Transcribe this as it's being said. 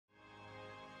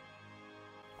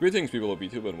Greetings people of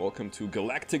YouTube and welcome to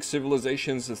Galactic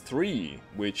Civilizations 3,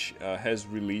 which has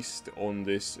released on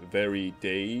this very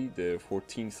day, the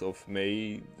 14th of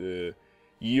May, the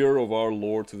year of our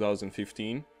Lord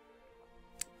 2015.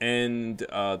 And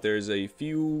there's a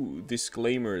few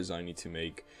disclaimers I need to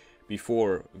make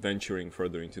before venturing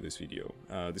further into this video.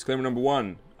 Disclaimer number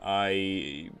one,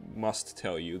 I must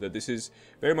tell you that this is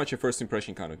very much a first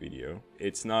impression kind of video.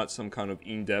 It's not some kind of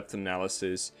in-depth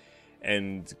analysis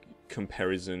and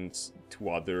comparisons to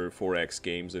other 4X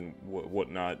games and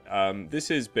whatnot.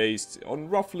 This is based on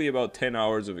roughly about 10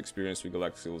 hours of experience with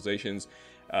Galactic Civilizations,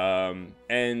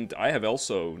 and I have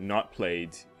also not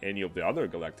played any of the other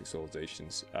Galactic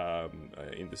Civilizations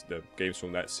in the games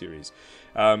from that series.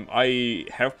 I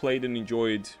have played and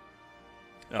enjoyed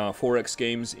 4X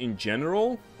games in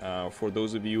general. For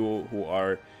those of you who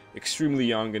are extremely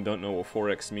young and don't know what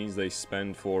 4X means, they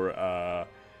spend for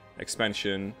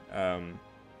expansion,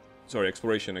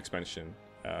 exploration, expansion,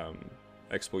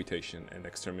 exploitation, and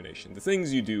extermination. The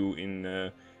things you do in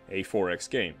a 4X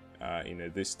game, in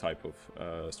this type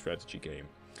of strategy game.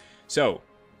 So,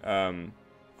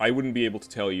 I wouldn't be able to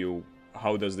tell you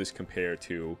how does this compare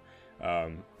to,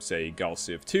 say,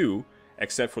 Galciv 2,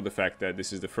 except for the fact that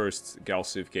this is the first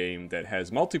Galciv game that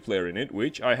has multiplayer in it,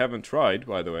 which I haven't tried,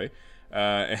 by the way,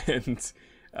 and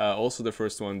also the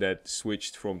first one that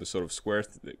switched from the sort of square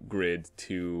grid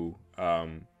to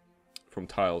from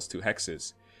tiles to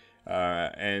hexes,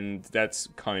 and that's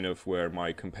kind of where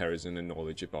my comparison and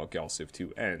knowledge about Galciv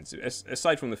 2 ends.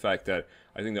 Aside from the fact that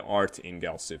I think the art in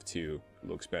Galciv 2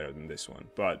 looks better than this one,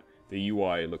 but the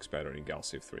UI looks better in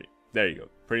Galciv 3. There you go,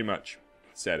 pretty much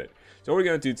said it. So what we're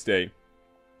gonna do today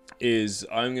is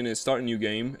I'm gonna start a new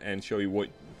game and show you what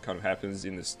kind of happens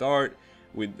in the start,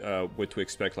 with what to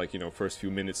expect, like, you know, first few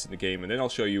minutes in the game, and then I'll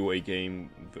show you a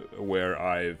game where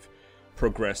I've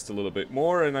progressed a little bit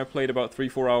more, and I played about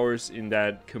 3-4 hours in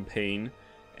that campaign,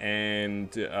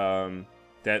 and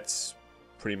that's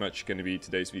pretty much going to be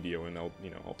today's video, and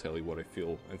I'll tell you what I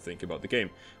feel and think about the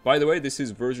game. By the way, this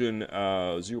is version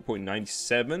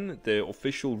 0.97, the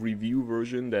official review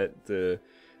version that the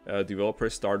developer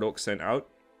Stardock sent out.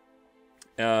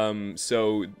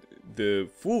 So the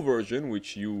full version,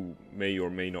 which you may or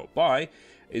may not buy,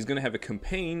 is going to have a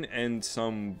campaign and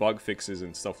some bug fixes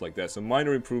and stuff like that. Some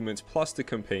minor improvements plus the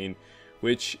campaign,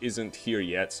 which isn't here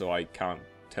yet, so I can't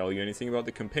tell you anything about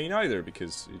the campaign either,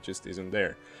 because it just isn't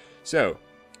there. So,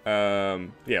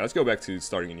 yeah, let's go back to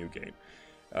starting a new game.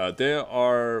 There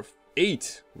are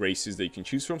 8 races that you can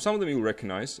choose from. Some of them you'll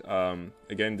recognize.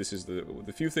 Again, this is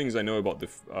the few things I know about the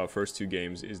first 2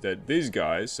 games is that these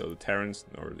guys, so the Terrans,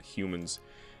 or the humans,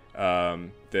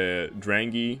 the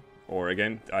Drangi, or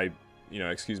again,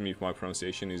 excuse me if my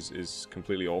pronunciation is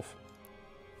completely off,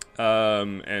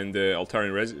 and the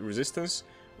Altarian Resistance,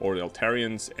 or the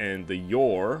Altarians, and the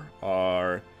Yor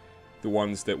are the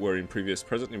ones that were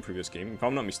present in previous game, if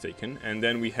I'm not mistaken. And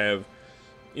then we have,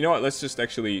 you know what, let's just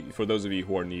actually, for those of you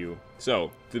who are new,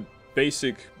 so the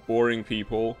basic boring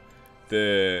people,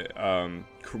 the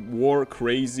war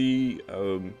crazy,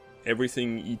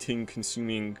 everything eating,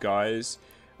 consuming guys,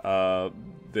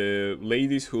 the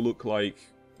ladies who look like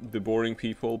the boring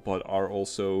people but are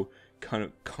also kind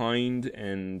of kind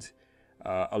and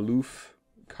aloof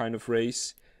kind of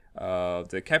race,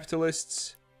 the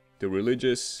capitalists, the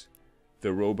religious,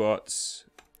 the robots,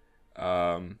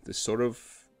 the sort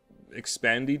of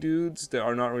expandy dudes that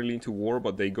are not really into war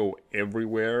but they go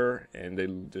everywhere and they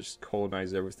just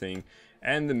colonize everything,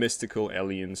 and the mystical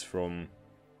aliens from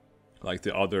like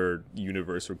the other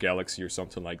universe or galaxy or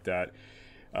something like that,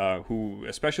 who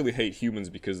especially hate humans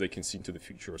because they can see into the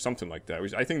future or something like that,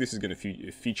 which I think this is going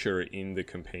to feature in the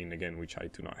campaign again, which I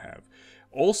do not have.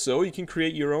 Also, you can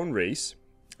create your own race,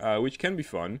 which can be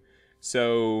fun.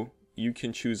 So you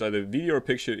can choose either video or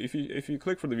picture. If you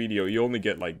click for the video, you only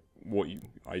get like what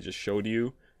I just showed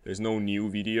you. There's no new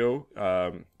video,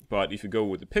 but if you go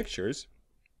with the pictures,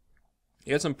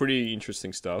 you get some pretty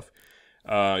interesting stuff.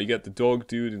 You got the dog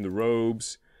dude in the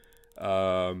robes.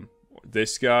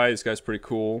 This guy's pretty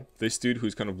cool. This dude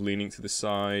who's kind of leaning to the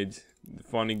side. The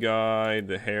funny guy,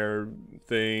 the hair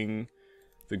thing,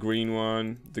 the green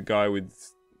one, the guy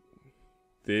with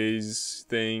these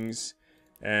things,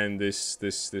 and this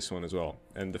one as well,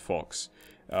 and the fox.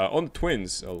 On the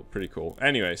twins, oh, pretty cool.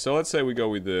 Anyway, so let's say we go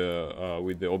with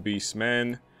the obese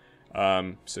man.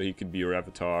 So he could be your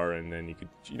avatar, and then you could,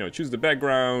 choose the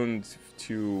background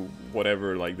to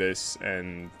whatever like this,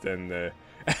 and then the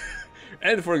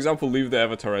and for example leave the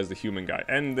avatar as the human guy,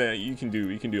 and you can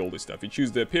do all this stuff. You choose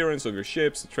the appearance of your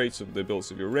ships, the traits of the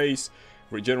abilities of your race,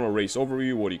 general race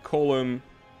overview, what do you call them,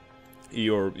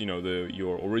 your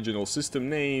your original system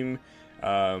name,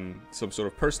 some sort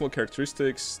of personal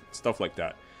characteristics, stuff like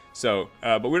that. So,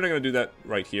 but we're not going to do that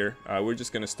right here. We're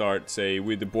just going to start, say,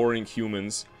 with the boring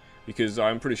humans, because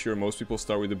I'm pretty sure most people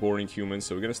start with the boring humans.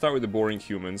 So we're going to start with the boring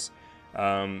humans.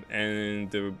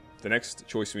 And the next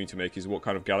choice we need to make is what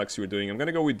kind of galaxy we're doing. I'm going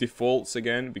to go with defaults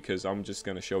again, because I'm just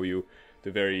going to show you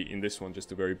in this one, just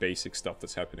the very basic stuff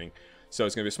that's happening. So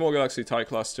it's going to be a small galaxy, tight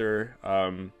cluster.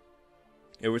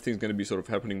 Everything's going to be sort of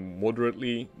happening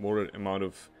moderate amount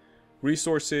of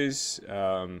resources,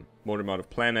 moderate amount of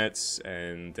planets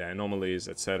and anomalies,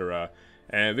 etc.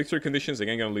 And victory conditions,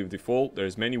 again, going to leave default.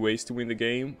 There's many ways to win the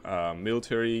game,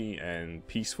 military and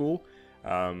peaceful.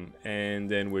 And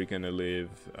then we're going to leave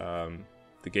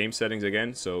the game settings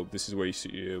again. So this is where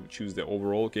you choose the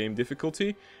overall game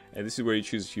difficulty, and this is where you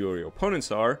choose who your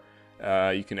opponents are.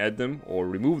 You can add them or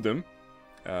remove them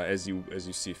as you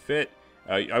see fit.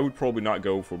 I would probably not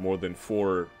go for more than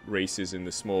 4 races in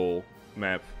the small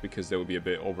map, because that would be a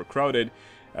bit overcrowded.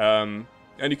 And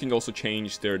you can also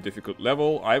change their difficult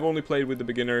level. I've only played with the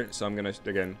beginner, so I'm gonna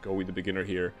again go with the beginner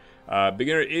here.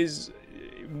 Beginner is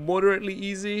moderately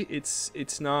easy.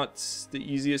 It's not the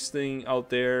easiest thing out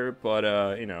there, but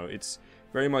you know, it's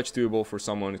very much doable for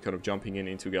someone kind of jumping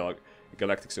into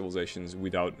Galactic Civilizations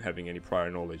without having any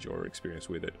prior knowledge or experience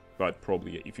with it. But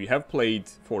probably if you have played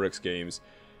 4X games,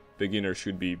 beginner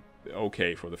should be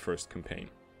okay for the first campaign.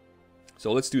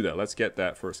 So let's do that. Let's get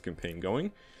that first campaign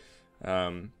going,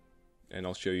 and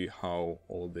I'll show you how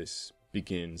all this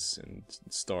begins and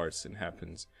starts and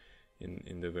happens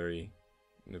in the very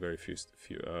first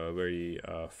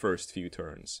few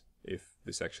turns, if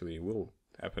this actually will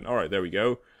happen. All right, there we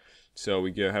go. So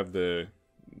we have the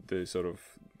sort of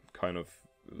kind of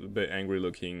a bit angry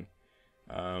looking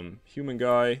human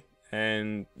guy,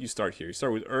 and you start here. You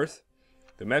start with Earth.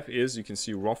 The map is, you can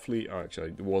see roughly,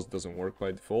 actually the walls doesn't work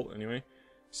by default anyway.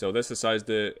 So that's the size.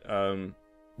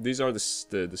 These are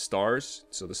the stars.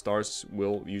 So the stars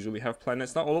will usually have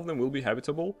planets. Not all of them will be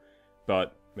habitable,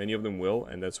 but many of them will,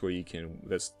 and that's where you can,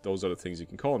 those are the things you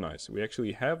can colonize. We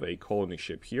actually have a colony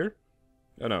ship here.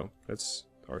 Oh no, that's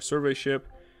our survey ship.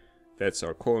 That's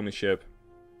our colony ship.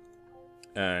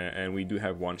 And we do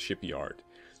have one shipyard.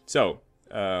 So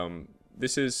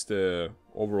this is the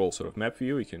overall sort of map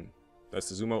view. That's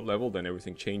the zoom out level, then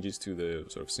everything changes to the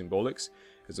sort of symbolics,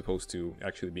 as opposed to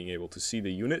actually being able to see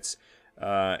the units.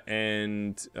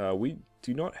 And we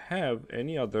do not have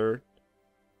any other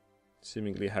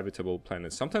seemingly habitable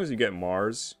planets. Sometimes you get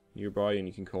Mars nearby and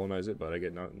you can colonize it, but I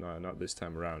get not this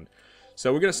time around.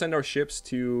 So we're going to send our ships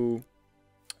to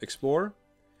explore,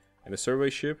 and the survey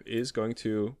ship is going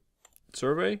to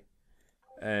survey.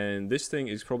 And this thing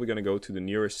is probably going to go to the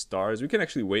nearest stars. We can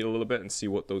actually wait a little bit and see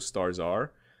what those stars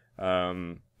are.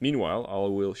 Meanwhile, I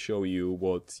will show you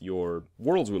what your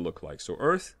worlds will look like. So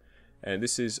Earth, and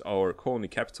this is our colony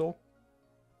capital.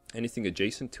 Anything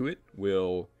adjacent to it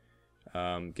will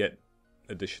get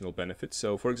additional benefits.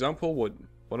 So for example, one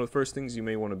of the first things you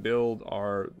may want to build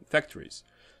are factories.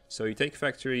 So you take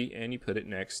factory and you put it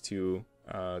next to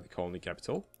the colony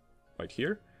capital right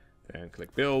here, and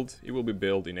click build. It will be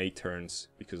built in 8 turns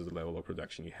because of the level of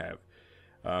production you have.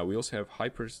 We also have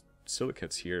hyper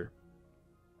silicates here,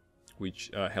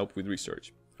 which help with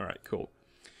research. All right, cool.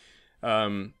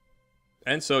 And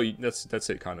so that's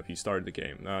it, kind of. You started the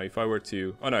game. Now, if I were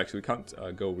to, oh no, actually we can't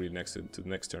go really next to the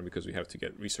next turn because we have to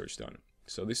get research done.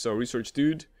 So this is our research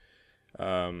dude.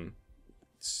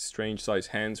 Strange size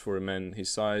hands for a man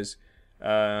his size.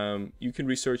 You can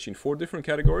research in 4 different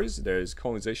categories. There's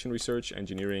colonization research,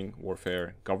 engineering,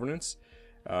 warfare, governance,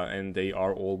 and they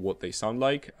are all what they sound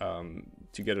like.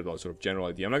 To get a sort of general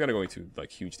idea, I'm not going to go into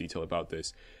like huge detail about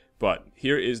this, but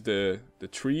here is the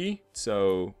tree.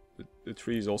 So the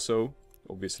tree is also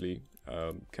obviously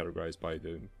categorized by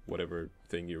the whatever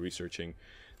thing you're researching.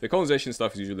 The colonization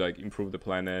stuff is usually like improve the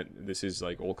planet. This is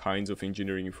like all kinds of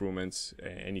engineering improvements,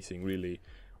 anything really.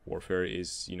 Warfare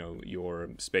is, you know, your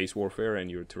space warfare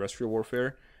and your terrestrial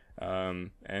warfare.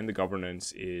 And the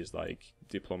governance is like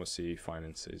diplomacy,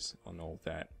 finances, and all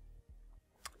that.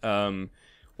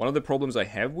 One of the problems I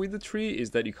have with the tree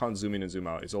is that you can't zoom in and zoom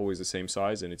out. It's always the same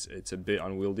size, and it's a bit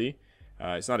unwieldy.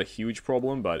 It's not a huge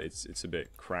problem, but it's a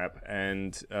bit crap.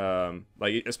 And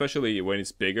like especially when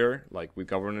it's bigger, like with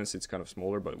governance, it's kind of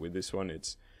smaller, but with this one,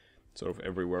 it's sort of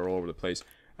everywhere, all over the place.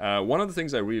 One of the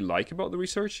things I really like about the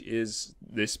research is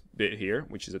this bit here,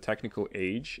 which is a technical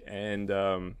age. And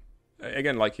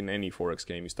again, like in any 4X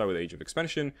game, you start with Age of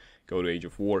Expansion, go to Age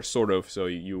of War, sort of. So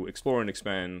you explore and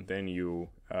expand, then you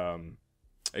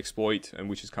exploit, and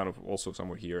which is kind of also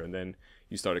somewhere here, and then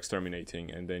you start exterminating,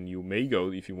 and then you may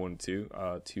go, if you want to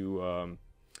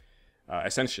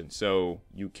ascension. So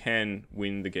you can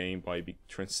win the game by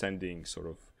transcending sort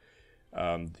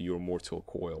of your mortal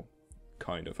coil,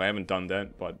 kind of. I haven't done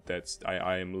that, but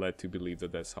I am led to believe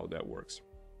that that's how that works.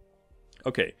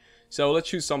 Okay, so let's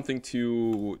choose something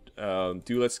to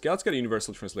do. Let's get a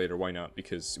universal translator. Why not?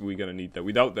 Because we're gonna need that.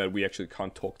 Without that, we actually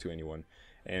can't talk to anyone,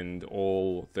 and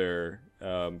all their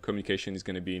communication is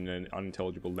gonna be in an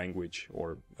unintelligible language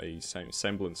or a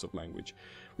semblance of language.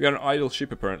 We got an idle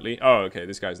ship apparently. Oh, okay,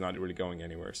 this guy's not really going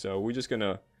anywhere, so we're just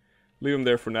gonna leave him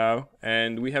there for now.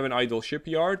 And we have an idle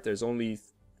shipyard. There's only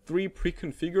 3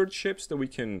 pre-configured ships that we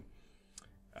can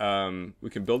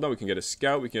build now. We can get a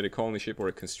scout, we can get a colony ship, or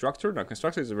a constructor. Now,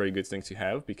 constructor is a very good thing to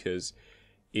have because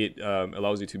it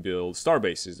allows you to build star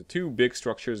bases. The 2 big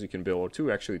structures you can build, or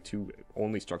two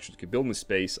only structures you can build in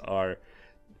space, are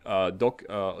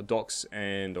docks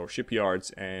or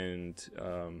shipyards and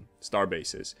star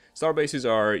bases. Star bases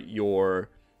are your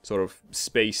sort of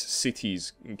space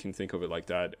cities, you can think of it like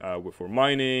that, for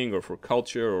mining or for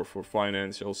culture or for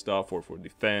financial stuff or for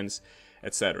defense,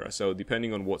 etc. So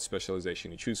depending on what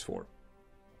specialization you choose for.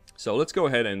 So let's go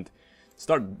ahead and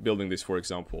start building this, for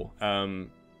example.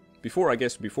 Before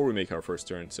we make our first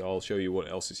turn, so I'll show you what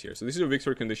else is here. So this is a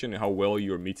victory condition and how well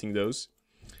you're meeting those,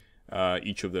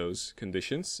 each of those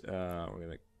conditions.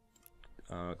 We're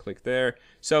gonna click there.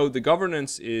 So the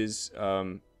governance is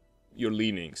your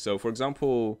leaning. So for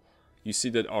example, you see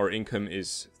that our income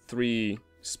is 3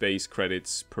 space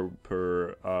credits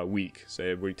per week. So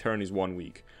every turn is 1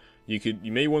 week.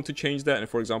 You may want to change that and,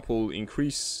 for example,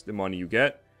 increase the money you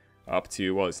get up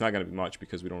to, well, it's not going to be much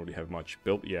because we don't really have much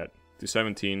built yet, to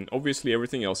 17. Obviously,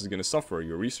 everything else is going to suffer.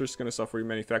 Your research is going to suffer. Your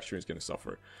manufacturing is going to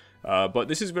suffer. But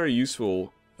this is a very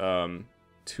useful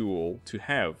tool to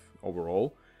have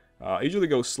overall. I usually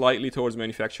go slightly towards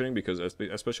manufacturing because,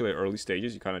 especially at early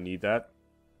stages, you kind of need that.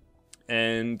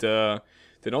 And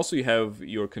then also you have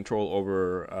your control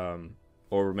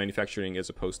over manufacturing as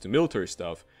opposed to military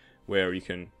stuff, where you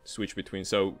can switch between.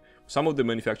 So some of the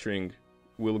manufacturing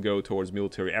will go towards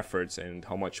military efforts, and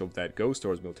how much of that goes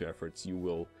towards military efforts you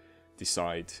will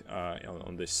decide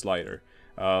on this slider.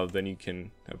 Then you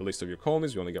can have a list of your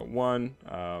colonies. We only got 1.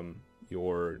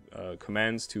 Your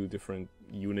commands to different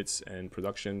units and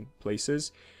production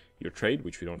places, your trade,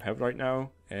 which we don't have right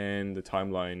now, and the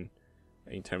timeline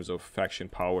in terms of faction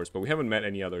powers, but we haven't met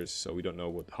any others, so we don't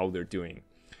know how they're doing.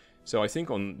 So I think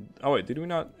oh wait, did we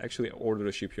not actually order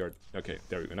the shipyard? Okay,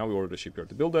 there we go. Now we ordered the shipyard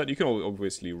to build that. You can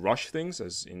obviously rush things,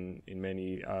 as in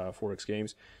many 4X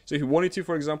games. So if you wanted to,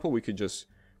 for example, we could just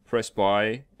press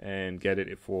buy and get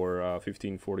it for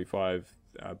 1545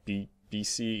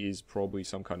 BC is probably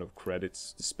some kind of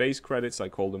credits, space credits I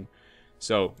call them.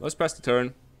 So let's pass the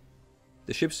turn.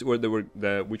 The ships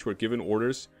which were given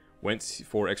orders went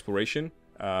for exploration.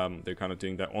 They're kind of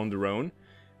doing that on their own,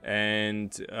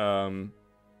 and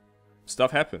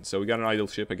stuff happened. So we got an idle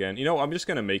ship again. You know, I'm just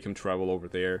gonna make him travel over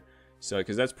there, so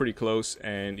because that's pretty close.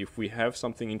 And if we have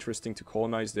something interesting to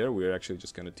colonize there, we're actually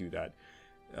just gonna do that.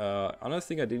 Another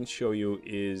thing I didn't show you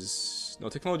is, no,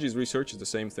 technology is research is the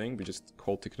same thing. We just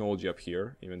called technology up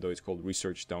here, even though it's called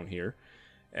research down here.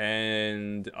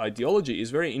 And ideology is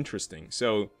very interesting.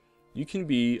 So you can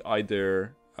be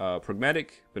either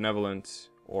pragmatic, benevolent,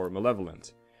 or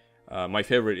malevolent. My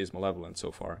favorite is malevolent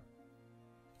so far.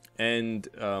 And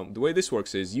the way this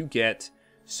works is you get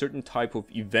certain type of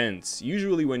events,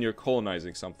 usually when you're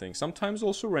colonizing something, sometimes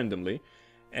also randomly.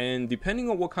 And depending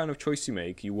on what kind of choice you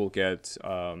make, you will get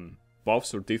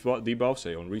buffs or debuffs,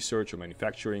 say on research or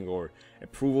manufacturing, or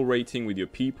approval rating with your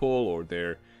people, or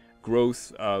their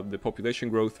growth, the population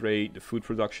growth rate, the food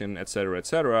production, etc.,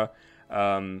 etc.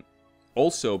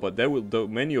 Also, but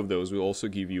many of those will also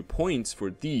give you points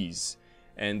for these,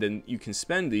 and then you can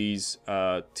spend these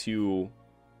to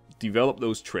develop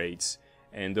those traits,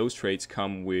 and those traits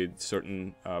come with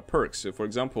certain perks. So, for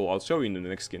example, I'll show you in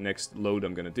the next load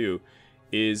I'm gonna do.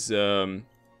 Is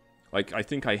like, I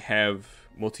think I have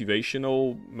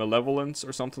motivational malevolence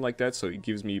or something like that, so it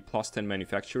gives me +10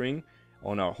 manufacturing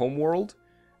on our home world,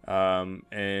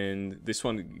 and this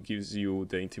one gives you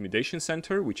the intimidation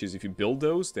center, which is if you build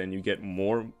those, then you get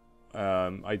more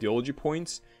ideology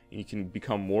points, and you can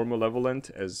become more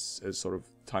malevolent as sort of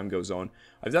time goes on.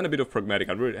 I've done a bit of pragmatic.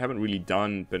 I haven't really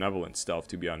done benevolent stuff,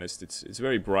 to be honest. It's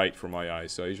very bright for my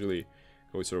eyes, so I usually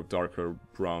go with sort of darker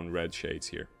brown red shades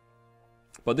here.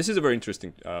 But this is a very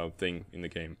interesting thing in the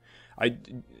game.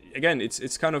 Again,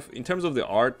 it's kind of, in terms of the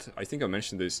art, I think I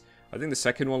mentioned this, I think the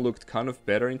second one looked kind of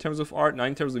better in terms of art, not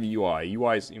in terms of UI.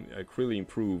 UI is clearly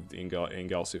improved in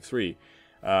Galciv 3.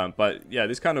 But yeah,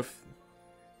 this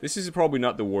is probably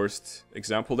not the worst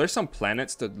example. There's some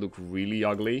planets that look really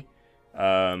ugly.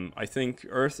 I think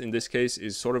Earth in this case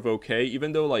is sort of okay,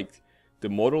 even though like the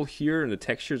model here and the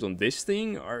textures on this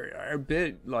thing are a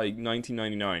bit like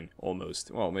 1999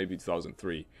 almost. Well, maybe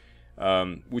 2003,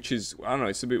 which is, I don't know,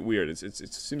 it's a bit weird.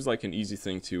 It seems like an easy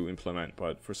thing to implement,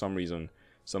 but for some reason,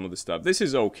 some of the stuff. This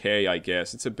is okay, I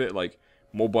guess. It's a bit like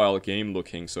mobile game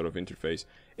looking sort of interface.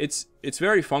 It's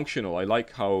very functional. I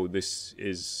like how this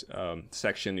is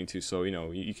sectioned into, so you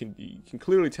know you can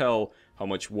clearly tell how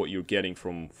much what you're getting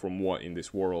from what in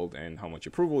this world and how much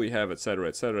approval you have, etc.,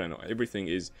 etc., and everything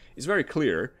is very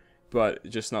clear, but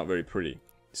just not very pretty.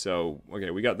 So okay,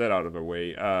 we got that out of our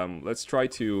way. Let's try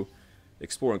to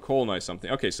explore and colonize something.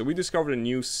 Okay, so we discovered a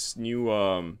new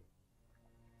star,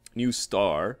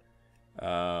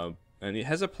 and it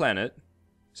has a planet.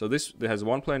 So there has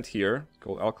one planet here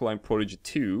called Alkaline Prodigy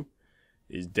 2,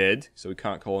 is dead, so we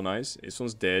can't colonize. This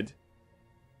one's dead,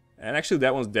 and actually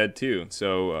that one's dead too.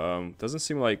 So doesn't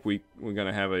seem like we're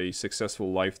gonna have a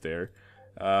successful life there.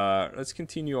 Let's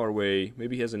continue our way.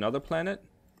 Maybe he has another planet,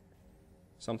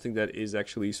 something that is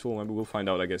actually useful. Maybe we'll find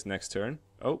out, I guess, next turn.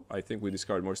 Oh, I think we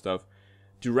discarded more stuff.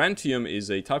 Durantium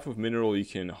is a type of mineral you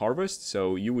can harvest.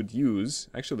 So you would use.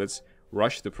 Actually, let's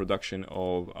rush the production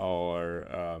of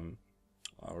our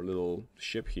little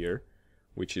ship here,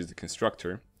 which is the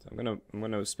constructor. So I'm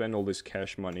gonna spend all this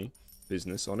cash money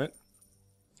business on it,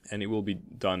 and it will be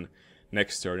done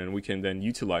next turn, and we can then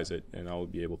utilize it, and I'll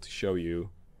be able to show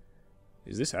you.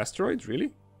 Is this asteroids,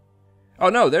 really? Oh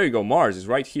no, there you go, Mars is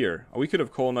right here. Oh, we could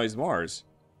have colonized Mars.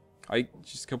 I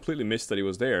just completely missed that it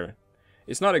was there.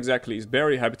 It's not exactly, it's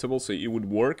very habitable, so it would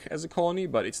work as a colony,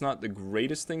 but it's not the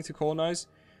greatest thing to colonize.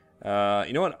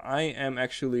 You know what, I am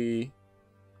actually...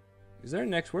 Is there a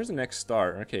next? Where's the next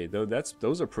star? Okay, though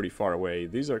those are pretty far away.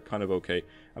 These are kind of okay.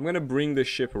 I'm gonna bring the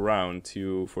ship around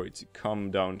for it to come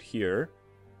down here,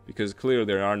 because clearly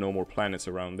there are no more planets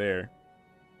around there.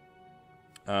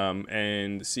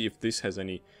 And see if this has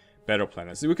any better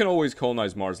planets. We can always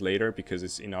colonize Mars later because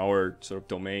it's in our sort of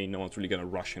domain. No one's really gonna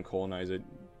rush and colonize it,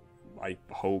 I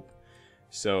hope.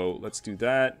 So let's do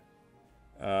that.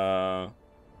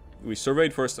 We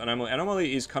surveyed first anomaly.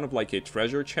 Anomaly is kind of like a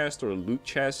treasure chest or a loot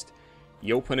chest.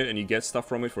 You open it and you get stuff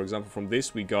from it. For example, from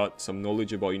this we got some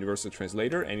knowledge about Universal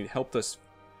Translator, and it helped us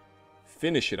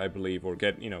finish it, I believe, or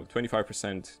get, you know,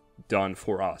 25% done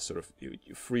for us, sort of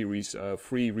free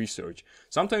research.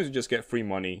 Sometimes you just get free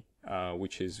money,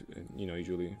 which is, you know,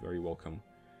 usually very welcome.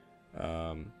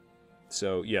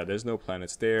 So yeah, there's no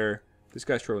planets there. This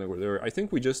guy's traveling over there. I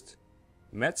think we just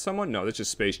met someone. No, that's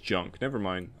just space junk. Never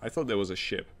mind. I thought there was a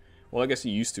ship. Well, I guess it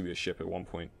used to be a ship at one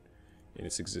point in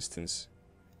its existence.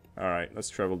 Alright, let's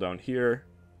travel down here.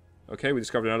 Okay, we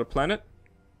discovered another planet.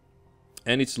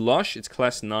 And it's lush, it's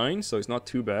class 9, so it's not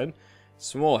too bad.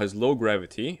 Small, has low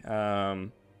gravity.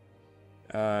 And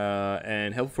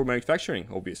helpful for manufacturing,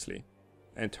 obviously.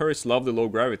 And tourists love the low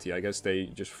gravity, I guess they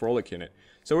just frolic in it.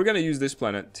 So we're gonna use this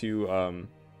planet to...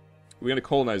 we're gonna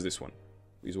colonize this one,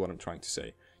 is what I'm trying to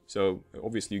say. So,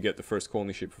 obviously you get the first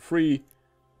colony ship for free.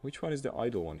 Which one is the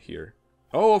idle one here?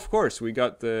 Oh, of course, we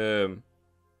got the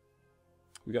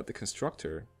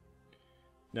constructor.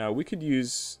 Now we could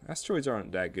use... Asteroids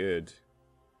aren't that good.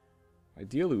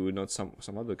 Ideally we would want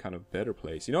some other kind of better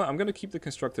place. You know what? I'm gonna keep the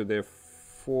constructor there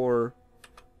for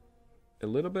a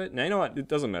little bit. Now you know what? It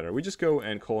doesn't matter. We just go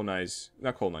and colonize...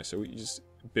 Not colonize, so we just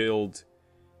build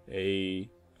a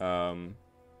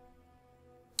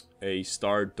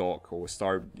star dock or a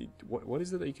star... What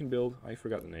is it that you can build? I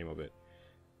forgot the name of it.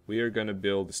 We are gonna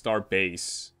build a star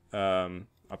base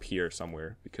up here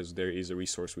somewhere, because there is a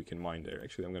resource we can mine there.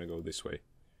 Actually, I'm gonna go this way.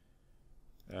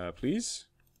 Please?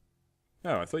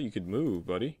 Oh, I thought you could move,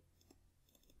 buddy.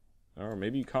 Or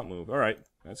maybe you can't move. Alright,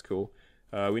 that's cool.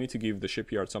 We need to give the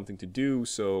shipyard something to do,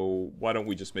 so why don't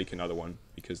we just make another one?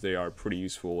 Because they are pretty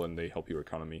useful and they help your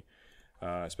economy,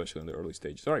 especially in the early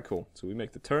stages. Alright, cool. So we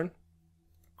make the turn.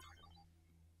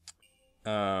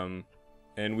 And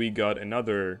we got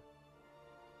another,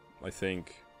 I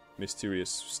think, mysterious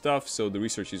stuff. So the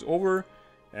research is over,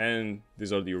 and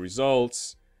these are the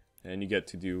results, and you get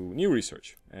to do new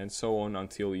research, and so on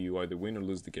until you either win or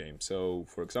lose the game. So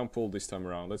for example, this time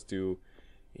around, let's do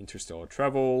interstellar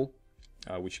travel,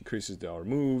 which increases our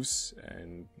moves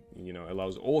and, you know,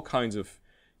 allows all kinds of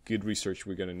good research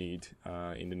we're gonna need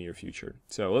in the near future.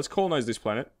 So let's colonize this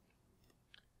planet.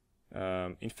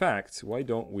 In fact, why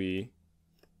don't we...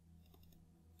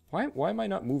 Why am I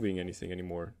not moving anything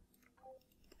anymore?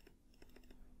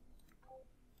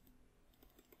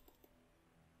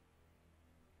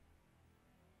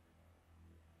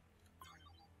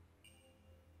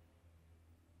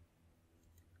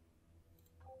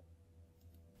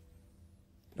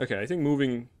 Okay, I think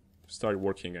moving started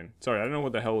working again. Sorry, I don't know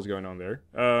what the hell was going on there.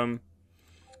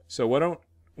 So why don't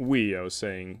we, I was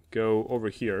saying, go over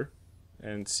here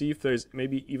and see if there's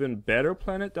maybe even better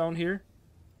planet down here.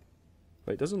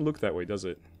 But it doesn't look that way, does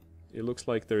it? It looks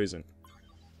like there isn't.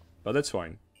 But that's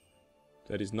fine.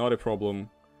 That is not a problem.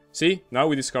 See, now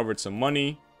we discovered some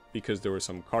money because there were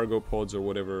some cargo pods or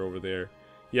whatever over there.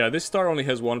 Yeah, this star only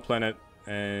has one planet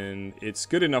and it's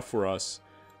good enough for us.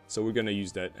 So we're gonna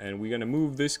use that, and we're gonna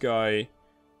move this guy.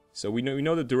 So we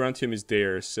know that Durantium is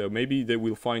there, so maybe they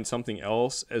will find something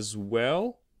else as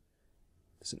well.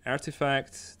 There's an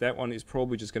artifact. That one is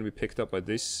probably just gonna be picked up by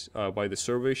this, by the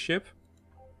survey ship.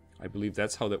 I believe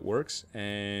that's how that works.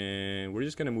 And we're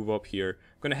just gonna move up here.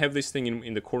 I'm gonna have this thing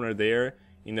in the corner there,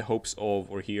 in the hopes of,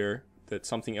 or here, that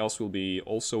something else will be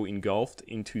also engulfed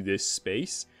into this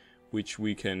space, which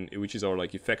is our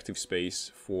like effective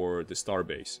space for the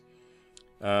starbase.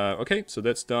 Okay, so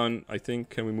that's done. I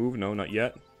think, can we move? No, not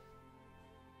yet.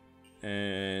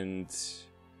 And...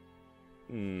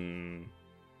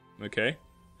 okay,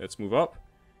 let's move up.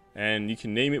 And you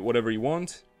can name it whatever you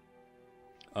want.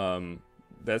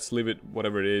 Let's leave it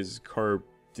whatever it is.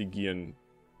 Cardigian.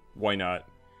 Why not?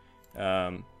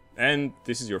 And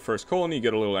this is your first colony. You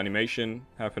get a little animation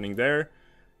happening there.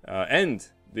 And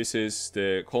this is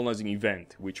the colonizing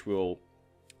event, which will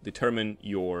determine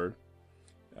your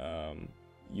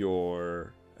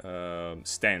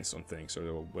stance on things,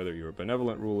 or whether you're a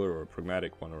benevolent ruler or a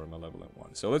pragmatic one or a malevolent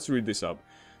one. So let's read this up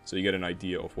so you get an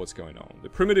idea of what's going on. The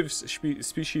primitive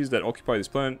species that occupy this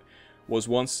planet was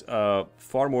once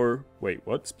far more... Wait,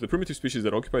 what? The primitive species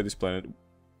that occupy this planet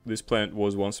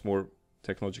was once more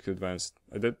technologically advanced.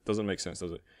 That doesn't make sense,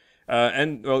 does it?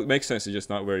 And, well, it makes sense, it's just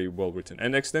not very well written.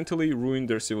 And accidentally ruined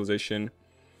their civilization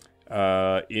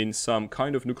in some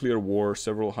kind of nuclear war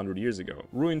several hundred years ago.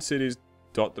 Ruined cities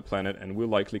dot the planet and will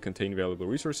likely contain valuable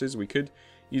resources we could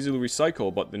easily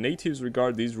recycle, but the natives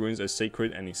regard these ruins as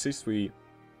sacred and insist we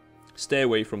stay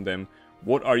away from them.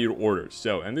 What are your orders?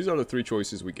 So, and these are the three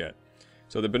choices we get.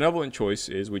 So the benevolent choice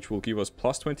is, which will give us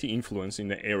plus 20 influence in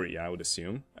the area, I would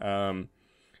assume.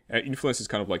 Influence is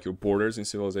kind of like your borders in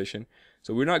civilization.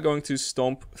 So we're not going to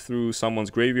stomp through someone's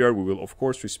graveyard. We will, of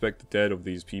course, respect the dead of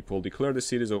these people, declare the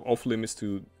cities off limits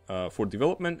for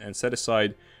development, and set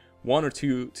aside 1 or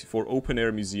 2 for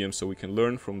open-air museums so we can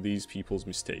learn from these people's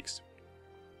mistakes.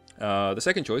 The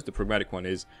second choice, the pragmatic one,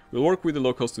 is we'll work with the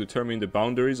locals to determine the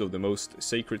boundaries of the most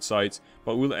sacred sites,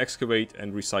 but we'll excavate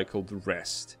and recycle the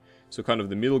rest. So kind of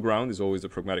the middle ground is always the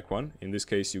pragmatic one. In this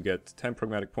case, you get 10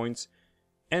 pragmatic points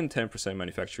and 10%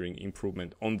 manufacturing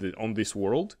improvement on this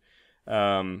world.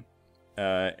 And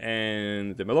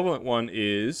the malevolent one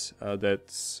is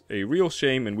that's a real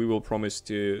shame, and we will promise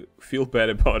to feel bad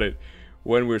about it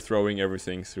when we're throwing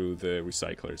everything through the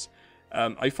recyclers.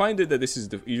 I find it that this is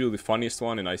usually the funniest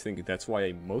one, and I think that's why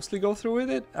I mostly go through with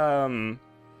it.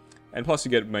 And plus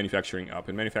you get manufacturing up,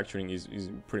 and manufacturing is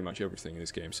pretty much everything in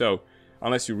this game. So,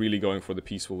 unless you're really going for the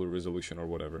peaceful resolution or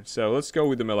whatever. So let's go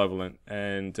with the malevolent,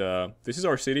 and this is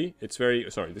our city. It's very,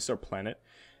 sorry, this is our planet.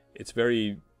 It's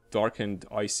very dark and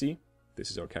icy. This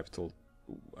is our capital,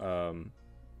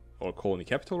 or colony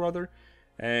capital rather.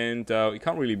 And it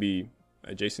can't really be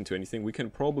adjacent to anything. We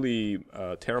can probably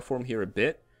terraform here a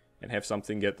bit and have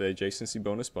something get the adjacency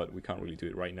bonus, but we can't really do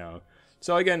it right now.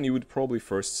 So again, you would probably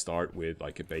first start with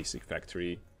like a basic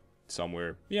factory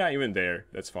somewhere. Yeah, even there,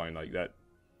 that's fine. Like that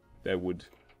would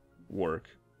work,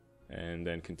 and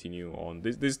then continue on.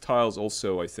 These tiles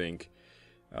also, I think,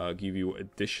 give you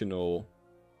additional...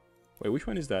 Wait, which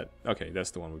one is that? Okay,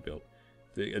 that's the one we built.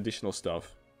 The additional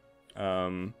stuff.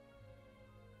 For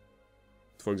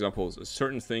example,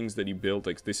 certain things that you build,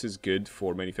 like this is good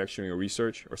for manufacturing or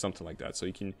research or something like that. So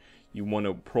you want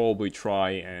to probably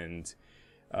try and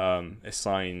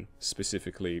assign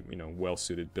specifically,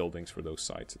 well-suited buildings for those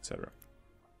sites, etc.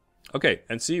 Okay,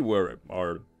 and see where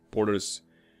our borders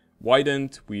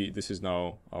widened. This is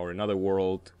now our another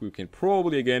world. We can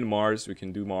probably again Mars. We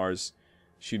can do Mars.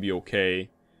 Should be okay.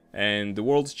 And the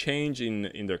worlds change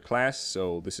in their class.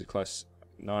 So this is class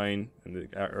 9, and the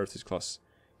Earth is class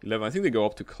 11. I think they go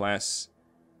up to class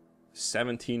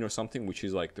 17 or something, which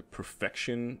is like the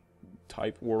perfection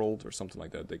type world or something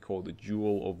like that. They call it the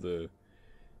jewel of the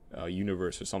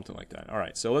universe or something like that. All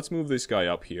right, so let's move this guy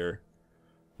up here.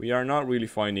 We are not really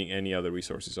finding any other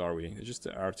resources, are we? It's just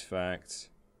the artifacts.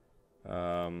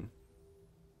 Okay,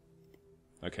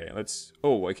 let's...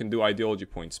 Oh, I can do ideology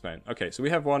point spent. Okay, so we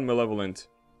have one malevolent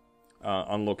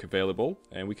unlock available,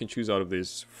 and we can choose out of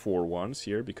these 4 ones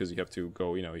here, because you have to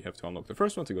go, you have to unlock the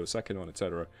first one to go to the second one,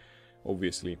 etc.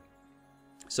 Obviously.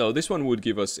 So this one would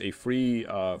give us a free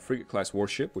frigate-class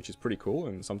warship, which is pretty cool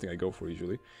and something I go for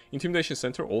usually. Intimidation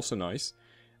Center, also nice.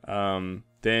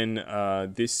 Then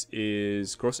this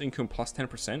is gross income plus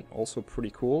 10%, also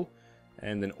pretty cool.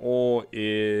 And then all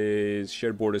is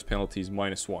shared borders penalties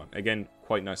 -1. Again,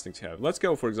 quite nice thing to have. Let's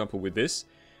go, for example, with this,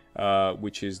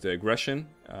 which is the aggression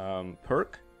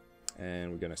perk.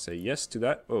 And we're going to say yes to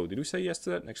that. Oh, did we say yes to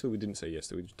that? Actually, we didn't say yes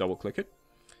to it. We just double-click it.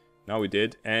 Now we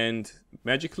did. And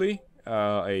magically,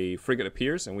 a frigate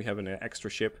appears, and we have an extra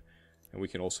ship. And we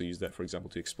can also use that, for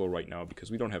example, to explore right now, because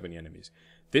we don't have any enemies.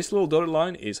 This little dotted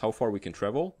line is how far we can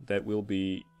travel. That will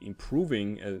be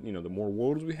improving, you know, the more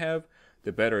worlds we have,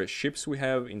 the better ships we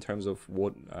have in terms of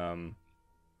what kind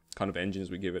of engines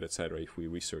we give it, etc. If we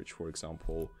research, for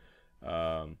example,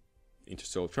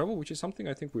 interstellar travel, which is something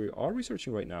I think we are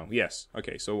researching right now. Yes.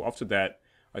 Okay, so after that,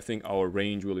 I think our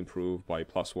range will improve by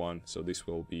 +1, so this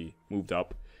will be moved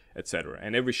up, etc.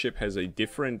 And every ship has a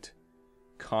different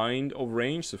kind of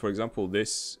range. So for example,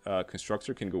 this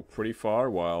constructor can go pretty far,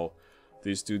 while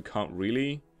this dude can't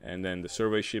really. And then the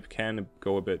survey ship can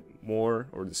go a bit more,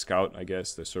 or the scout, I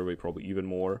guess. The survey probably even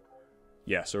more.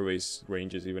 Yeah, survey's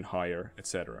range is even higher,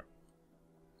 etc.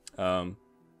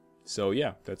 So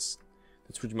yeah, that's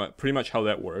pretty much how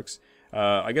that works.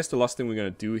 I guess the last thing we're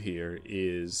gonna do here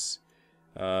is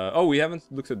oh, we haven't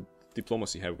looked at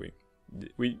diplomacy, have we?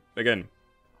 Again,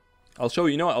 I'll show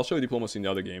you. You know what? I'll show you diplomacy in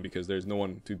the other game, because there's no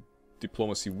one to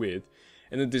diplomacy with.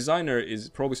 And the designer is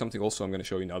probably something also I'm going to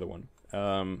show you in the other one.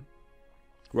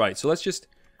 Right, so let's just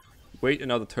wait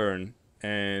another turn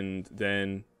and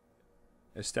then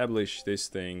establish this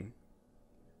thing.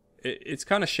 It's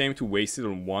kind of shame to waste it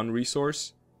on one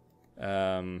resource.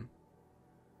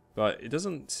 But it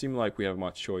doesn't seem like we have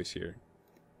much choice here.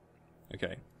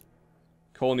 Okay.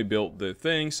 Colony built the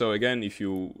thing, so again, if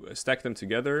you stack them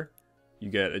together, you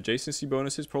get adjacency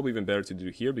bonuses. Probably even better to do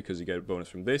here, because you get a bonus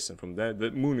from this and from that.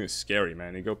 The moon is scary,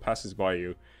 man. It passes by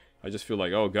you. I just feel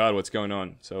like, oh god, what's going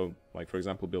on? So, like, for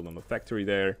example, build on the factory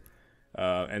there.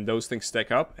 And those things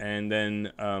stack up. And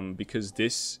then, because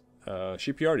this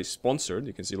shipyard is sponsored,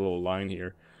 you can see a little line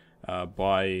here,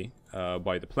 by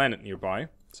the planet nearby.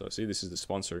 So, see, this is the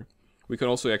sponsor. We can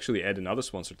also actually add another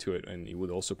sponsor to it, and it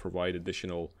would also provide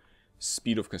additional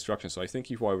speed of construction. So I think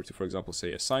if I were to, for example,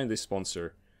 say, assign this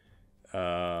sponsor,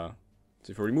 so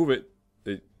if I remove it,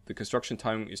 the construction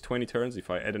time is 20 turns.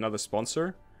 If I add another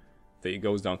sponsor, then it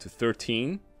goes down to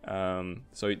 13.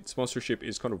 So sponsorship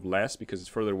is kind of less because it's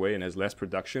further away and has less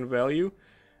production value.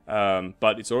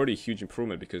 But it's already a huge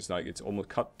improvement, because like it's almost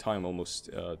cut time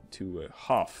almost to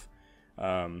half.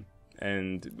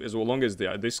 And as long as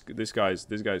these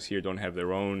guys here don't have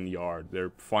their own yard,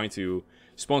 they're fine to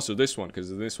sponsor this one,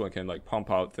 because this one can like pump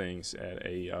out things at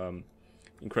a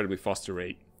incredibly faster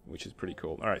rate, which is pretty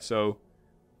cool. All right, so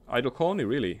idle colony,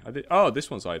 really? Oh, this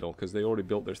one's idle because they already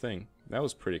built their thing. That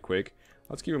was pretty quick.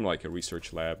 Let's give them like a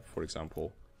research lab, for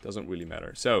example. Doesn't really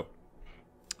matter. So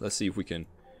let's see if we can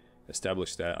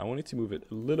establish that. I wanted to move it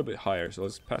a little bit higher, so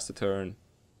let's pass the turn.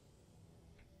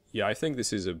 Yeah, I think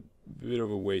this is a bit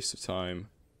of a waste of time.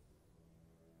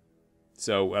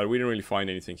 So we didn't really find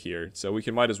anything here, so we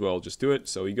might as well just do it.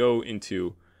 So we go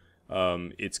into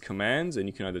its commands, and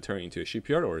you can either turn it into a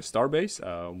shipyard or a starbase.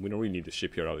 We don't really need a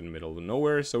shipyard out in the middle of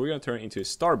nowhere, so we're going to turn it into a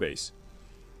starbase.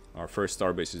 Our first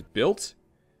starbase is built,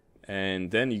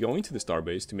 and then you go into the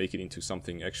starbase to make it into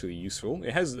something actually useful.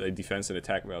 It has a defense and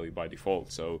attack value by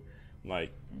default, so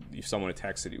like if someone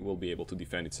attacks it, it will be able to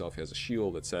defend itself. It has a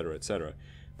shield, etc., etc.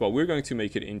 But we're going to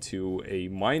make it into a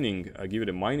mining, give it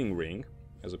a mining ring,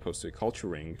 as opposed to a culture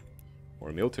ring or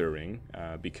a military ring,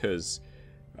 because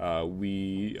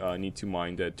we need to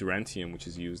mine that durantium, which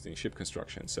is used in ship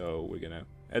construction. So we're gonna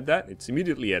add that. It's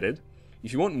immediately added.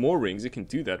 If you want more rings, you can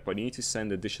do that, but you need to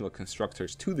send additional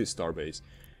constructors to this starbase,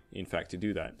 in fact, to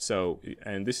do that. So,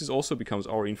 and this is also becomes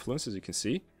our influence, as you can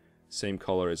see, same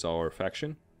color as our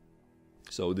faction.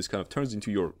 So this kind of turns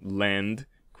into your land,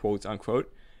 quote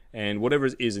unquote, and whatever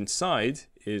is inside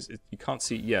you can't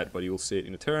see it yet, but you will see it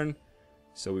in a turn.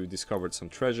 So we've discovered some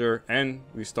treasure, and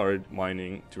we started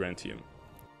mining durantium,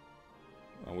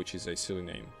 which is a silly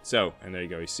name. So, and there you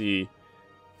go, you see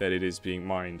that it is being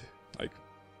mined, like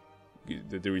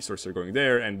the resources are going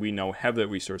there, and we now have that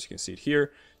resource. You can see it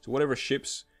here. So whatever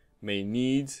ships may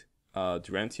need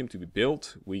durantium to be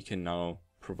built, we can now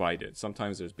provide it.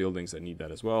 Sometimes there's buildings that need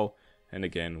that as well, and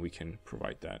again, we can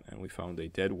provide that. And we found a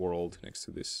dead world next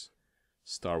to this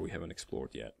star we haven't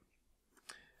explored yet.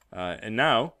 And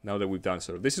now that we've done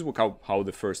sort of, this is how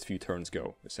the first few turns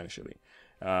go, essentially.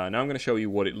 Now I'm going to show you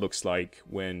what it looks like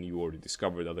when you already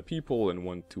discovered other people and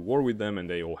want to war with them and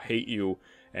they all hate you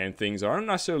and things aren't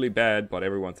necessarily bad, but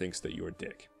everyone thinks that you're a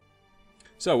dick.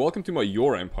 So welcome to my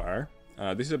Your Empire.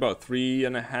 This is about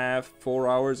 3.5, 4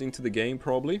 hours into the game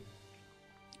probably.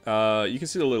 You can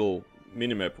see the little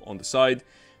minimap on the side.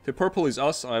 The purple is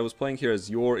us. I was playing here as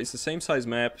Your. It's the same size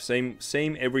map, same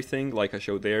everything like I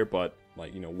showed there, but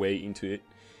like, you know, way into it.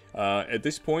 At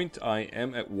this point, I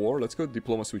am at war. Let's go to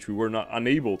diplomacy, which we were not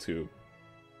unable to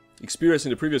experience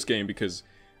in the previous game because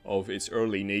of its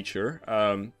early nature.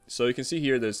 So you can see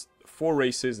here, there's 4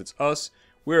 races. It's us.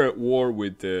 We're at war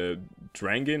with the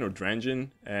Drangin,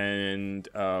 and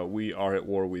we are at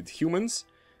war with humans.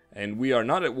 And we are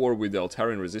not at war with the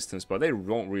Altarian resistance, but they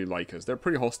don't really like us. They're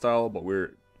pretty hostile, but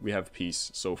we have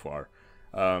peace so far.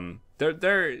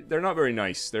 They're not very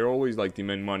nice. They're always like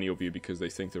demand money of you because they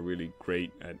think they're really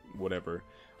great at whatever.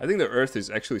 I think the Earth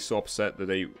is actually so upset that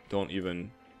they don't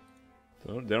even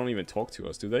talk to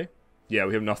us, do they? Yeah,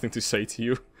 we have nothing to say to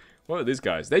you. What are these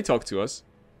guys? They talk to us.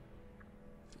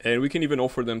 And we can even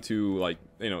offer them to, like,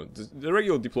 you know, the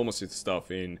regular diplomacy stuff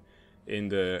in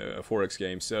the 4X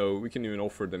game. So we can even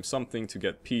offer them something to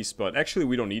get peace. But actually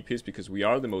we don't need peace because we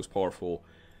are the most powerful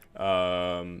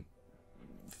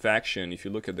faction. If you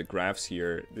look at the graphs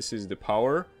here, this is the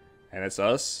power and it's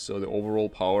us. So the overall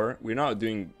power, we're not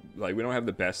doing, like, we don't have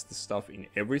the best stuff in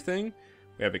everything.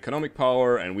 We have economic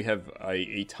power and we have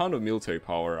a ton of military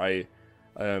power.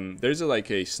 There's like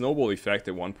a snowball effect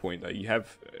at one point that you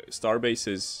have star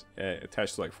bases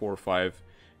attached to like 4 or 5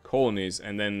 colonies,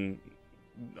 and then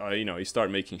you know, you start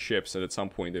making ships, and at some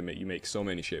point you make so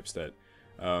many ships that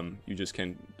you just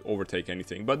can't overtake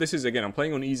anything. But this is, again, I'm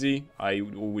playing on easy. I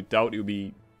would doubt it would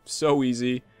be so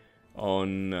easy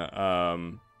on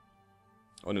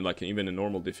like even a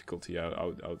normal difficulty. I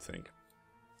would think.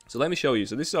 So let me show you.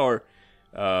 So this is our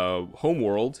home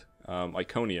world,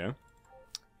 Iconia.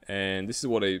 And this is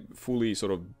what a fully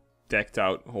sort of decked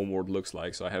out homeworld looks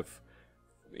like. So I have,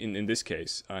 in this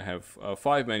case, I have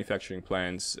 5 manufacturing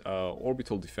plants,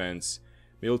 orbital defense,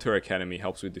 military academy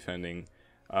helps with defending,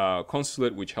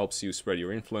 consulate, which helps you spread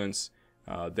your influence.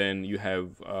 Then you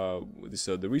have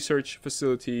the research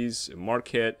facilities,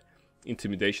 market,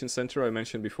 intimidation center I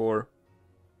mentioned before,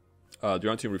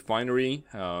 Durantium refinery,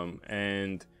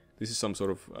 and this is some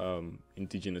sort of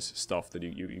indigenous stuff that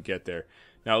you get there.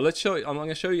 Now let's show you. I'm going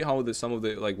to show you how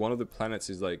one of the planets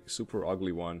is like super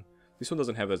ugly one. This one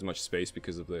doesn't have as much space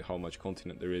because of how much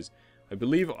continent there is. I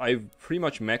believe I've pretty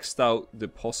much maxed out the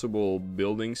possible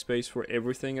building space for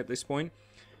everything at this point.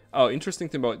 Oh, interesting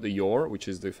thing about the Your, which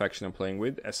is the faction I'm playing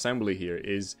with, assembly here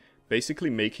is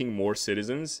basically making more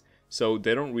citizens, so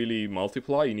they don't really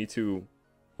multiply. You need to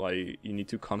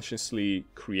consciously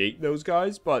create those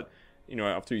guys, but you know,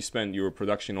 after you spend your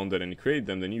production on that and you create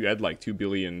them, then you add like 2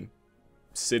 billion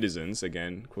citizens,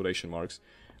 again quotation marks,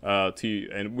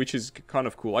 which is kind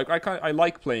of cool. I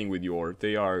like playing with Your.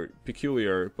 They are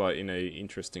peculiar but in a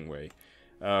interesting way.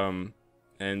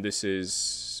 And this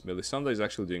is Melisanda is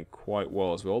actually doing quite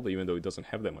well as well, even though it doesn't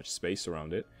have that much space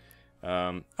around it.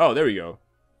 Oh, there we go.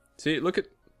 See, look at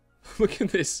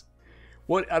this.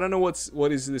 I don't know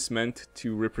what is this meant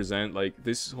to represent, like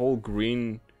this whole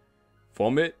green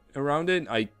vomit around it.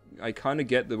 I kind of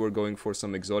get that we're going for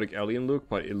some exotic alien look,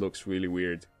 but it looks really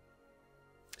weird.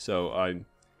 So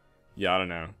yeah, I don't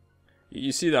know.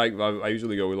 You see that I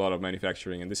usually go with a lot of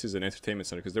manufacturing, and this is an entertainment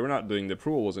center because they were not doing, the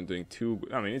approval wasn't doing too.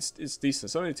 I mean, it's decent.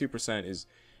 72%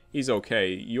 is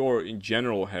okay. Your in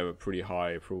general have a pretty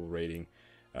high approval rating.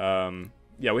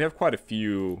 Yeah, we have quite a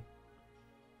few.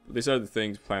 These are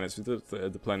the planets,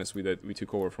 the planets that we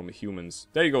took over from the humans.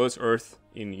 There you go. That's Earth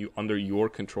under your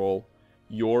control.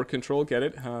 Your control, get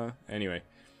it? Anyway,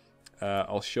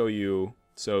 I'll show you.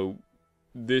 So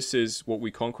this is what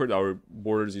we conquered. Our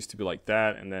borders used to be like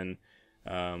that, and then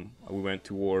we went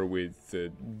to war with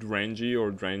the Drangi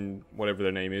or whatever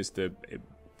their name is, the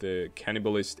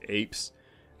cannibalist apes,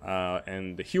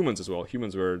 and the humans as well.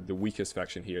 Humans were the weakest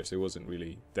faction here, so it wasn't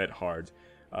really that hard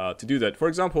to do that. For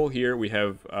example, here we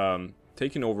have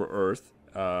taken over Earth,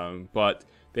 but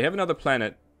they have another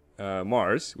planet,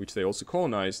 Mars, which they also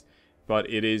colonized. But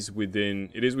it is within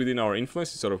our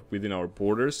influence, it's sort of within our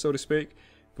borders, so to speak.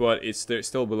 But it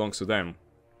still belongs to them.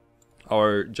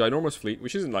 Our ginormous fleet,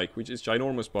 which is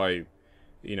ginormous by,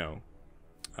 you know,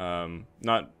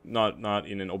 not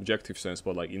in an objective sense,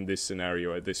 but like in this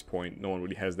scenario at this point, no one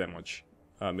really has that much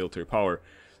military power.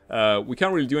 We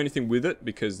can't really do anything with it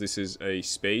because this is a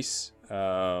space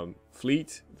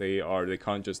fleet. They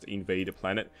can't just invade a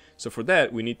planet. So for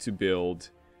that, we need to build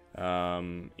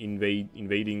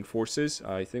invading forces.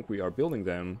 I think we are building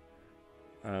them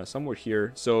somewhere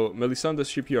here. So Melisandre's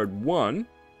Shipyard 1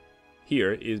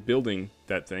 here is building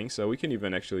that thing. So we can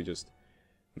even actually just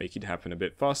make it happen a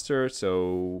bit faster.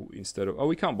 So instead of... Oh,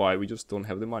 we can't buy it. We just don't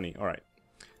have the money. Alright.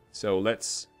 So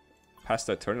let's pass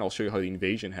that turn. I'll show you how the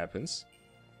invasion happens.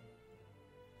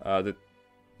 The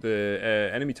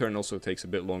enemy turn also takes a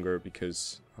bit longer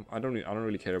because I don't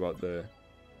really care about the...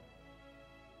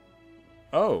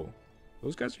 Oh,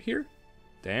 those guys are here?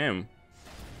 Damn.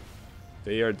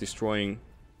 They are destroying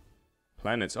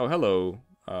planets. Oh, hello,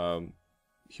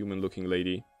 human-looking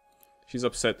lady. She's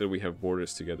upset that we have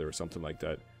borders together or something like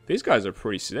that. These guys are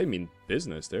pretty... They mean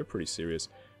business. They're pretty serious.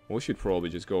 We should probably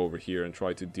just go over here and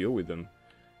try to deal with them.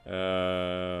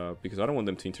 Because I don't want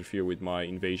them to interfere with my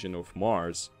invasion of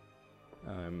Mars.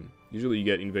 Usually you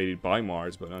get invaded by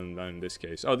Mars, but not in this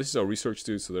case. Oh, this is our research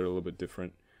dude, so they're a little bit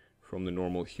different from the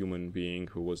normal human being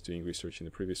who was doing research in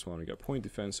the previous one. We got point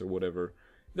defense or whatever.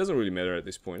 It doesn't really matter at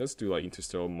this point. Let's do like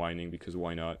interstellar mining because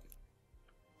why not?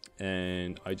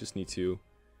 And I just need to...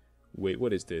 Wait,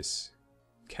 what is this?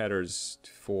 Catters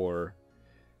 4...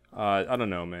 I don't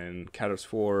know, man. Catters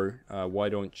 4, why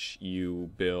don't you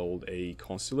build a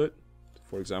consulate,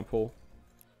 for example?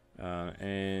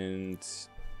 And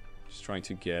just trying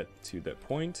to get to that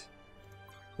point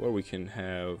where we can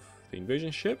have the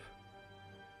invasion ship.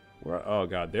 Where, oh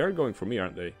god, they're going for me,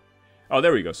 aren't they? Oh,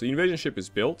 there we go. So the invasion ship is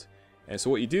built. And so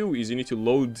what you do is you need to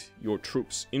load your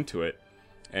troops into it.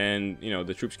 And, you know,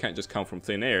 the troops can't just come from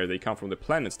thin air. They come from the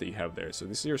planets that you have there. So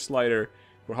this is your slider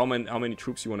for how many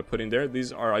troops you want to put in there.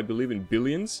 These are, I believe, in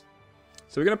billions.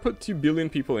 So we're going to put 2 billion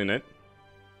people in it.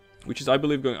 Which is, I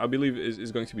believe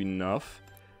is going to be enough.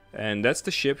 And that's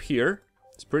the ship here.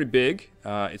 It's pretty big.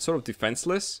 It's sort of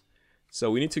defenseless. So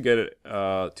we need to get it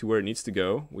to where it needs to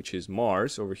go, which is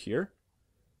Mars over here.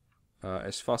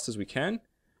 As fast as we can.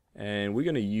 And we're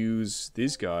going to use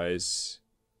these guys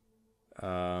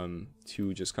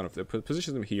to just kind of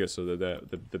position them here so that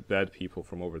the bad people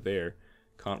from over there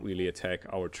can't really attack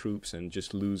our troops, and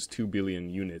just lose 2 billion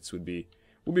units would be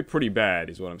pretty bad,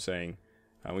 is what I'm saying.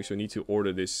 We should need to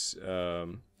order this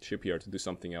shipyard to do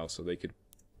something else, so they could,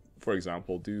 for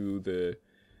example, do the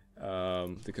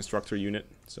constructor unit.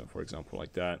 So, for example,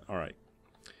 like that. All right.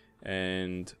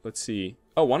 And let's see.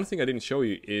 Oh, one thing I didn't show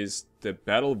you is the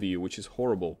battle view, which is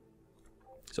horrible.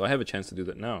 So I have a chance to do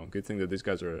that now. Good thing that these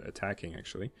guys are attacking,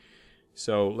 actually.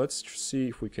 So let's see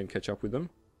if we can catch up with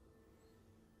them.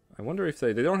 I wonder if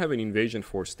they don't have an invasion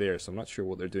force there, so I'm not sure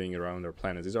what they're doing around their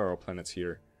planets. These are our planets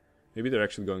here. Maybe they're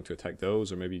actually going to attack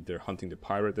those, or maybe they're hunting the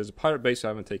pirate. There's a pirate base I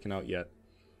haven't taken out yet.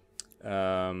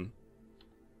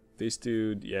 This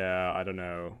dude, yeah, I don't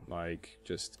know. Like,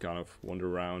 just kind of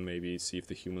wander around, maybe see if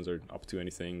the humans are up to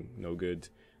anything. No good.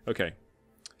 Okay.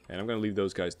 And I'm going to leave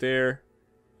those guys there.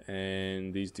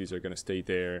 And these dudes are going to stay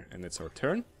there, and that's our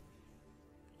turn.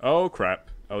 Oh, crap.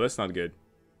 Oh, that's not good.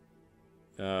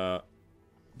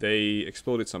 They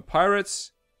exploded some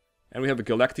pirates, and we have a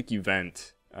galactic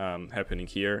event happening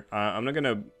here. I'm not going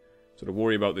to sort of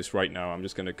worry about this right now. I'm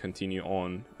just going to continue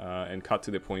on and cut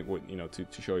to the point what, you know,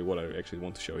 to show you what I actually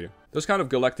want to show you. Those kind of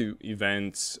galactic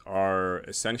events are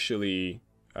essentially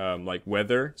like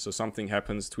weather. So something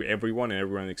happens to everyone, and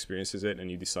everyone experiences it, and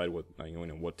you decide what, you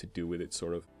know, what to do with it,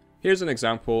 sort of. Here's an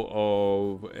example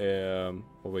of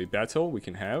a battle we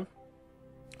can have.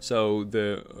 So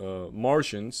the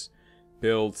Martians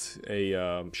built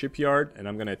a shipyard, and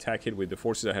I'm going to attack it with the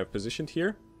forces I have positioned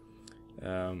here.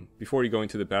 Before you go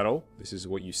into the battle, this is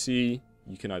what you see.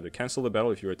 You can either cancel the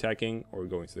battle if you're attacking, or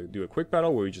going to do a quick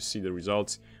battle where you just see the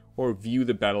results, or view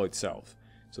the battle itself.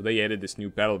 So they added this new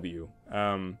battle view.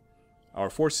 Our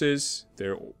forces,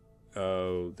 their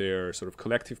sort of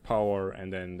collective power,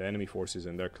 and then the enemy forces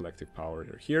and their collective power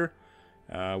are here.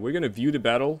 We're going to view the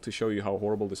battle to show you how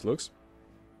horrible this looks.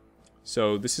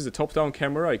 So this is a top-down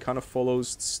camera. It kind of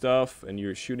follows stuff, and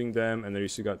you're shooting them, and then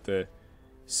you got the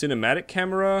cinematic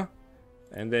camera,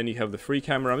 and then you have the free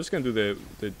camera. I'm just going to do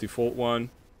the default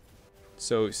one.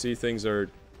 So see, things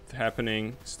are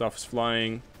happening, stuff's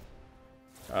flying.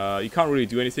 You can't really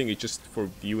do anything. It's just for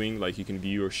viewing. Like, you can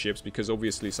view your ships, because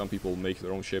obviously some people make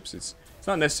their own ships. It's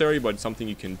not necessary, but it's something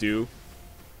you can do.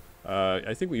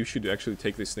 I think we should actually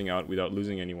take this thing out without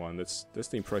losing anyone. That's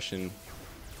the impression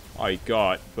I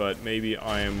got, but maybe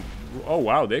I am... Oh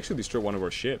wow, they actually destroyed one of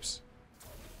our ships.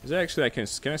 Is that actually... Can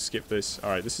I skip this?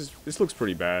 Alright, this looks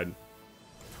pretty bad.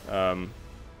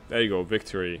 There you go,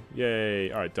 victory.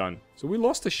 Yay. Alright, done. So we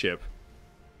lost a ship.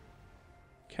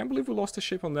 Can't believe we lost a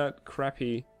ship on that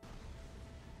crappy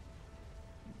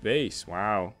base.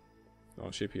 Wow.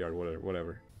 Oh, shipyard,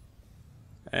 whatever.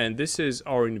 And this is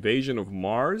our invasion of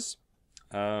Mars.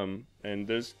 And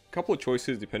there's a couple of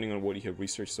choices depending on what you have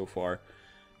researched so far.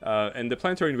 And the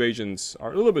planetary invasions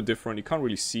are a little bit different. You can't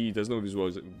really see. There's no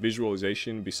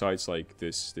visualization besides like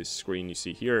this screen you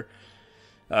see here.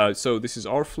 So this is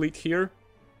our fleet here.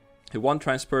 One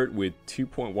transport with 2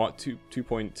 billion.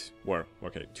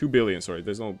 Sorry,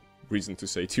 there's no reason to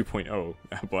say 2.0,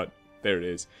 but there it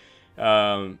is.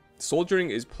 Soldiering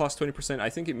is plus 20%. I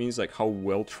think it means like how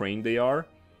well trained they are,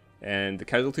 and the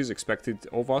casualties expected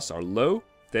of us are low.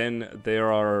 Then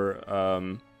there are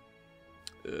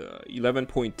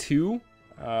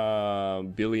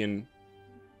 11.2 billion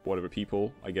whatever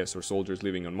people, I guess, or soldiers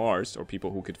living on Mars, or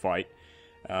people who could fight.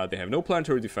 They have no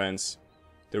planetary defense.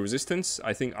 The resistance,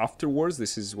 I think afterwards,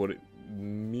 this is what it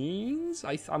means.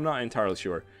 I'm not entirely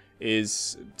sure.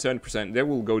 Is 10%. That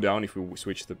will go down if we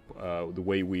switch the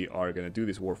way we are going to do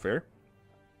this warfare.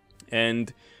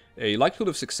 And a likelihood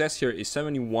of success here is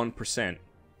 71%.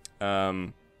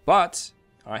 But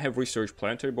I have researched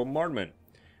planetary bombardment,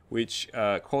 which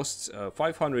costs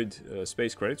 500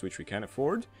 space credits, which we can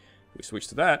afford. We switch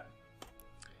to that.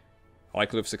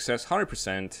 Likelihood of success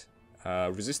 100%.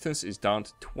 Resistance is down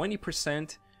to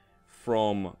 20%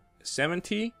 from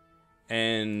 70.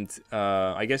 And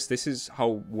I guess this is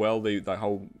how well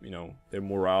their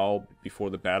morale before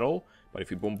the battle. But if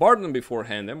you bombard them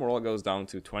beforehand, their morale goes down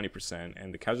to 20%,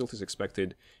 and the casualties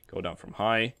expected go down from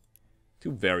high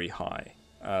to very high.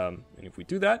 And if we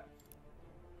do that,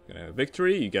 we're gonna have a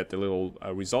victory. You get the little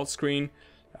results screen.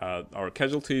 Our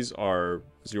casualties are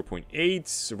 0.8.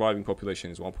 Surviving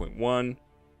population is 1.1.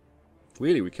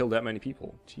 Really, we killed that many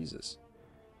people. Jesus.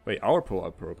 Wait, our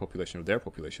population or their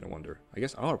population, I wonder. I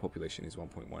guess our population is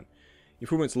 1.1.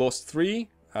 Improvements lost 3.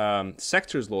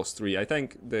 Sectors lost 3. I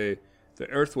think the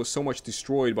Earth was so much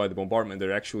destroyed by the bombardment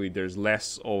that actually there's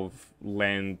less of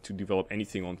land to develop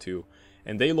anything onto.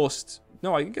 And they lost...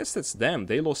 No, I guess that's them.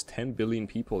 They lost 10 billion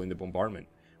people in the bombardment.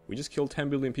 We just killed 10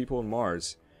 billion people on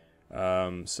Mars.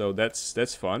 So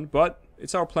that's fun. But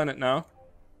it's our planet now.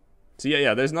 So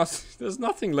yeah, there's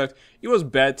nothing left. It was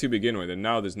bad to begin with, and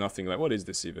now there's nothing left. What is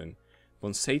this even?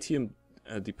 Bonsatium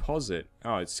deposit.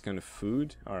 Oh, it's kind of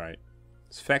food. All right.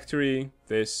 It's factory,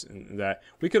 this and that.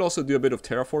 We could also do a bit of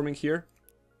terraforming here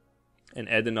and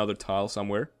add another tile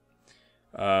somewhere,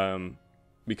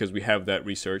 because we have that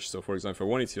research. So for example, if I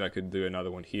wanted to, I could do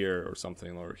another one here or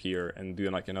something, or here, and do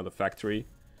like another factory,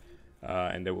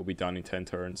 and that will be done in 10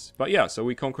 turns. But yeah, so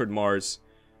we conquered Mars.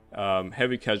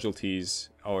 Heavy casualties.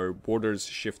 Our borders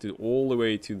shifted all the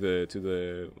way to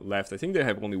the left. I think they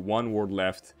have only one ward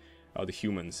left, the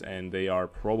humans, and they are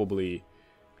probably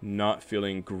not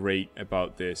feeling great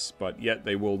about this, but yet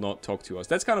they will not talk to us.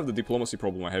 That's kind of the diplomacy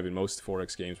problem I have in most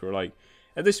 4X games, where like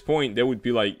at this point they would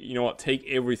be like, you know what, take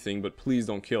everything, but please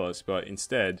don't kill us. But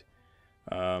instead,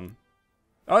 oh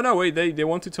no, wait, they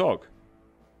want to talk.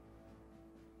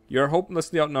 You are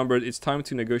hopelessly outnumbered. It's time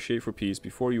to negotiate for peace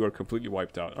before you are completely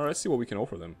wiped out. Alright, let's see what we can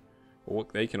offer them. Or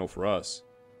what they can offer us.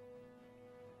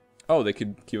 Oh, they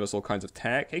could give us all kinds of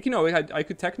tech. Hey, you know, I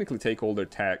could technically take all their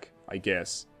tech, I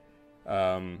guess.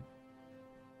 Then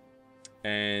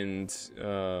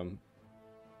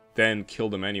kill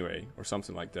them anyway, or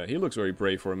something like that. He looks very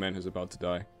brave for a man who's about to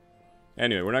die.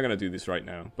 Anyway, we're not gonna do this right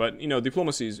now. But, you know,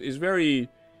 diplomacy is very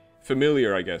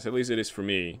familiar, I guess. At least it is for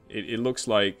me. It looks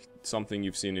like something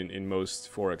you've seen in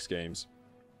most 4X games.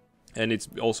 And it's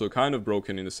also kind of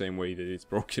broken in the same way that it's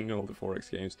broken in all the 4X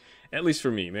games. At least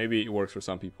for me. Maybe it works for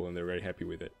some people and they're very happy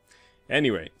with it.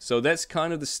 Anyway, so that's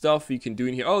kind of the stuff you can do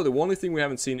in here. Oh, the only thing we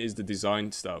haven't seen is the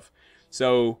design stuff.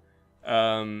 So,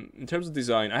 in terms of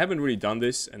design, I haven't really done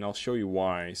this, and I'll show you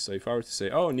why. So if I were to say,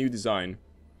 oh, new design,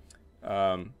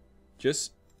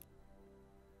 just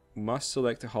must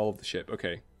select the hull of the ship.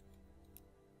 Okay.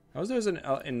 How's there's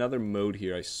another mode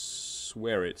here? I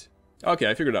swear it. Okay,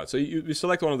 I figured it out. So you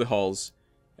select one of the hulls,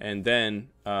 and then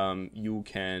you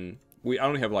can... I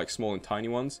only have like small and tiny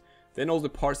ones. Then all the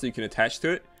parts that you can attach to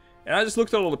it. And I just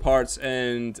looked at all the parts,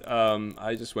 and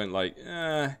I just went like,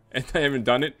 and I haven't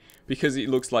done it because it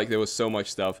looks like there was so much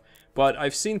stuff. But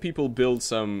I've seen people build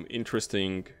some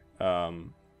interesting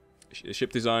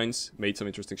ship designs, made some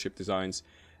interesting ship designs,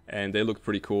 and they look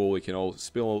pretty cool. You can all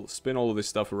spin all of this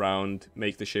stuff around,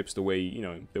 make the ships the way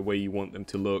you want them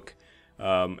to look.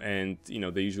 And you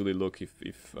know, they usually look,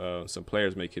 if some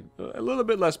players make it a little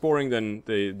bit less boring than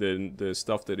the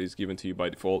stuff that is given to you by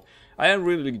default. I haven't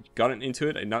really gotten into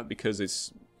it, and not because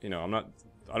it's, you know,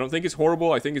 I don't think it's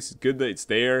horrible. I think it's good that it's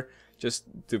there. Just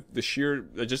the sheer,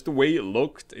 just the way it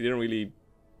looked, I didn't really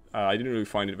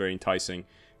find it very enticing.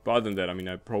 But other than that, I mean,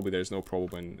 there's no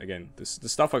problem. And again, the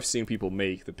stuff I've seen people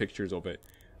make, the pictures of it,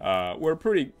 were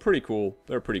pretty cool.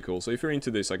 They're pretty cool. So if you're into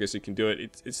this, I guess you can do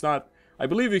it. It's not. I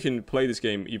believe you can play this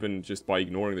game even just by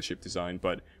ignoring the ship design,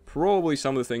 but probably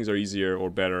some of the things are easier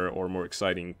or better or more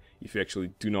exciting if you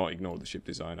actually do not ignore the ship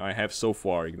design. I have so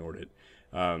far ignored it,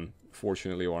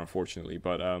 fortunately or unfortunately,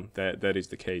 but that is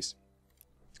the case.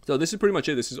 So this is pretty much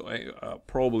it. This is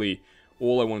probably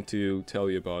all I want to tell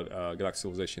you about Galactic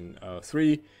Civilization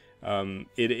 3.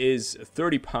 It is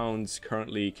 £30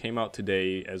 currently, came out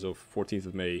today as of 14th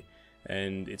of May,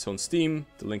 and it's on Steam.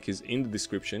 The link is in the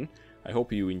description. I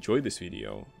hope you enjoyed this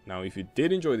video. Now, if you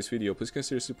did enjoy this video, please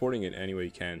consider supporting it any way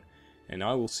you can, and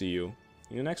I will see you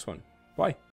in the next one. Bye!